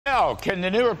So, can the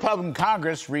new Republican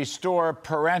Congress restore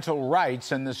parental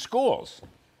rights in the schools?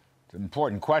 It's an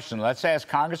important question. Let's ask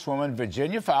Congresswoman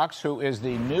Virginia Foxx, who is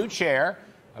the new chair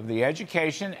of the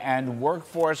Education and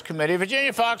Workforce Committee.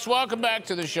 Virginia Foxx, welcome back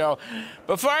to the show.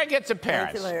 Before I get to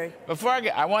parents, thank you, Larry.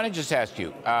 I want to just ask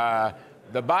you,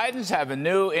 the Bidens have a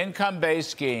new income-based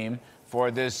scheme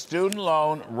for the student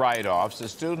loan write-offs, the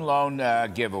student loan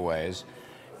giveaways,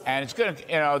 and it's going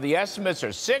to, the estimates are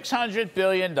 $600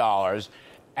 billion.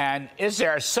 And is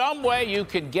there some way you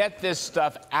can get this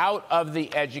stuff out of the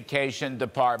Education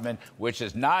Department, which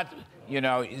is not,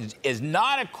 is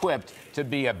not equipped to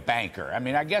be a banker? I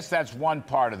mean, I guess that's one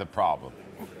part of the problem.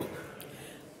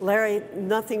 Larry,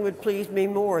 nothing would please me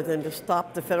more than to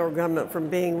stop the federal government from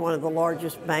being one of the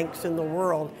largest banks in the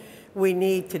world. We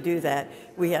need to do that.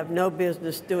 We have no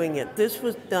business doing it. This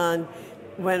was done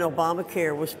when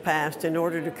Obamacare was passed in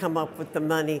order to come up with the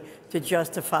money to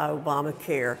justify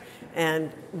Obamacare.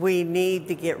 And we need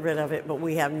to get rid of it, but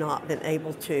we have not been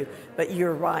able to. But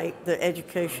you're right, the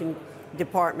Education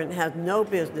Department has no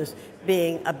business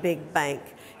being a big bank.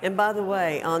 And by the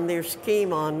way, on their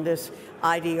scheme on this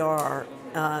IDR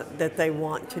that they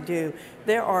want to do,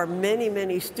 there are many,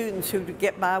 many students who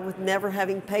get by with never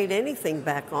having paid anything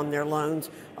back on their loans.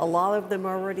 A lot of them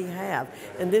already have.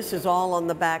 And this is all on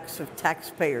the backs of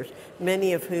taxpayers,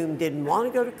 many of whom didn't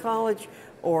want to go to college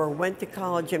or went to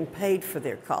college and paid for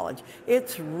their college.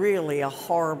 It's really a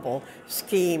horrible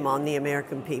scheme on the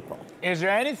American people. Is there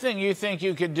anything you think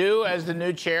you could do as the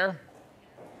new chair?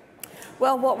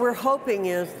 Well, what we're hoping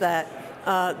is that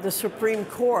the Supreme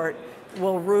Court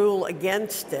will rule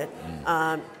against it,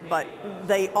 but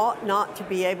they ought not to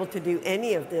be able to do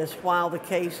any of this while the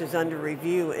case is under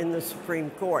review in the Supreme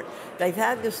Court. They've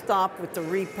had to stop with the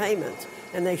repayments,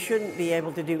 and they shouldn't be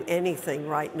able to do anything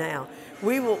right now.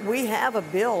 We have a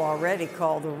bill already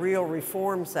called the Real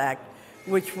Reforms Act,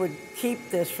 which would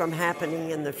keep this from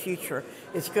happening in the future.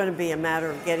 It's going to be a matter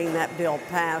of getting that bill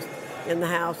passed in the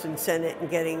House and Senate and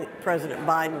getting President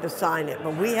Biden to sign it.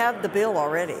 But we have the bill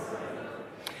already.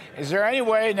 Is there any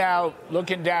way now,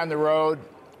 looking down the road,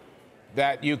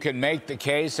 that you can make the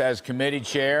case as committee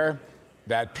chair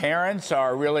that parents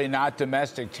are really not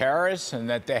domestic terrorists and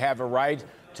that they have a right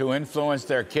to influence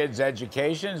their kids'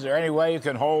 education? Is there any way you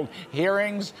can hold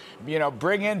hearings,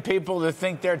 bring in people that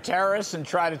think they're terrorists and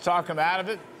try to talk them out of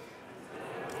it?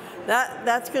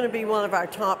 That's going to be one of our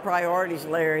top priorities,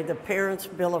 Larry, the Parents'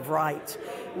 Bill of Rights.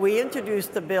 We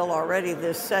introduced the bill already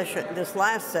this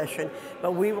last session,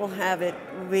 but we will have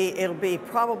it'll be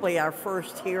probably our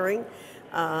first hearing.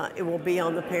 It will be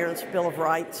on the Parents' Bill of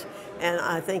Rights, and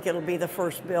I think it'll be the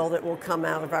first bill that will come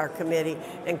out of our committee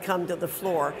and come to the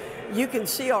floor. You can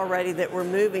see already that we're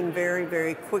moving very,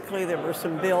 very quickly. There were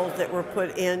some bills that were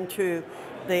put into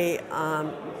the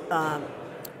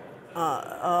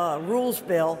rules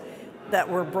bill that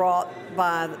were brought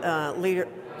by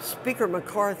Speaker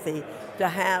McCarthy to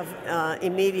have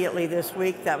immediately this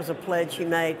week. That was a pledge he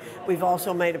made. We've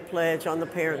also made a pledge on the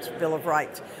Parents' Bill of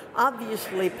Rights.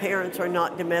 Obviously, parents are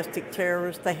not domestic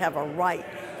terrorists. They have a right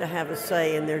to have a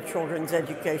say in their children's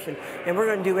education, and we're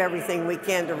going to do everything we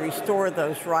can to restore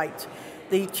those rights.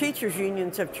 The teachers'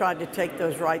 unions have tried to take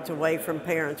those rights away from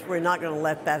parents. We're not going to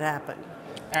let that happen.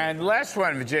 And last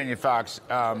one, Virginia Foxx.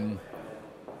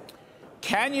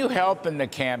 Can you help in the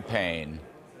campaign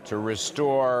to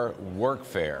restore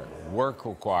workfare, work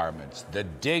requirements, the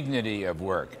dignity of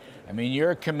work? I mean,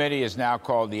 your committee is now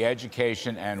called the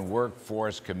Education and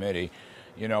Workforce Committee.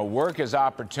 Work is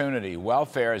opportunity.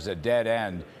 Welfare is a dead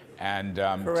end. And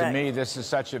to me, this is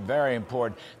such a very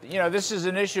important, this is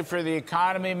an issue for the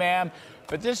economy, ma'am,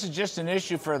 but this is just an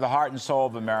issue for the heart and soul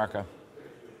of America.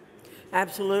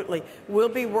 Absolutely. We'll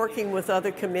be working with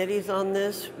other committees on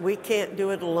this. We can't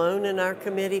do it alone in our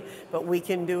committee, but we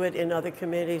can do it in other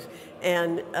committees.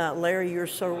 And Larry, you're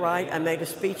so right. I made a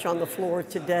speech on the floor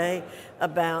today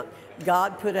about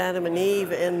God put Adam and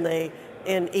Eve in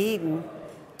Eden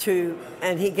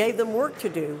and he gave them work to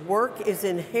do. Work is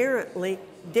inherently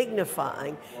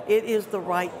dignifying. It is the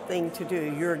right thing to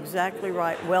do. You're exactly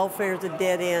right. Welfare is a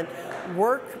dead end.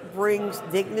 Work brings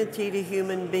dignity to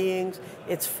human beings.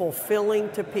 It's fulfilling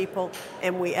to people,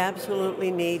 and we absolutely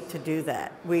need to do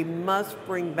that. We must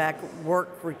bring back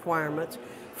work requirements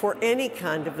for any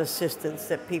kind of assistance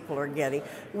that people are getting.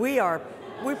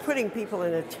 We're putting people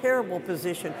in a terrible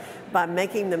position by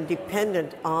making them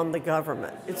dependent on the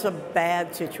government. It's a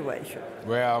bad situation.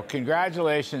 Well,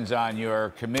 congratulations on your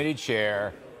committee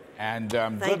chair, and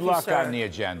good luck on the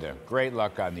agenda. Great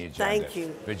luck on the agenda. Thank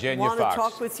you. Virginia Foxx. Want to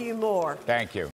talk with you more. Thank you.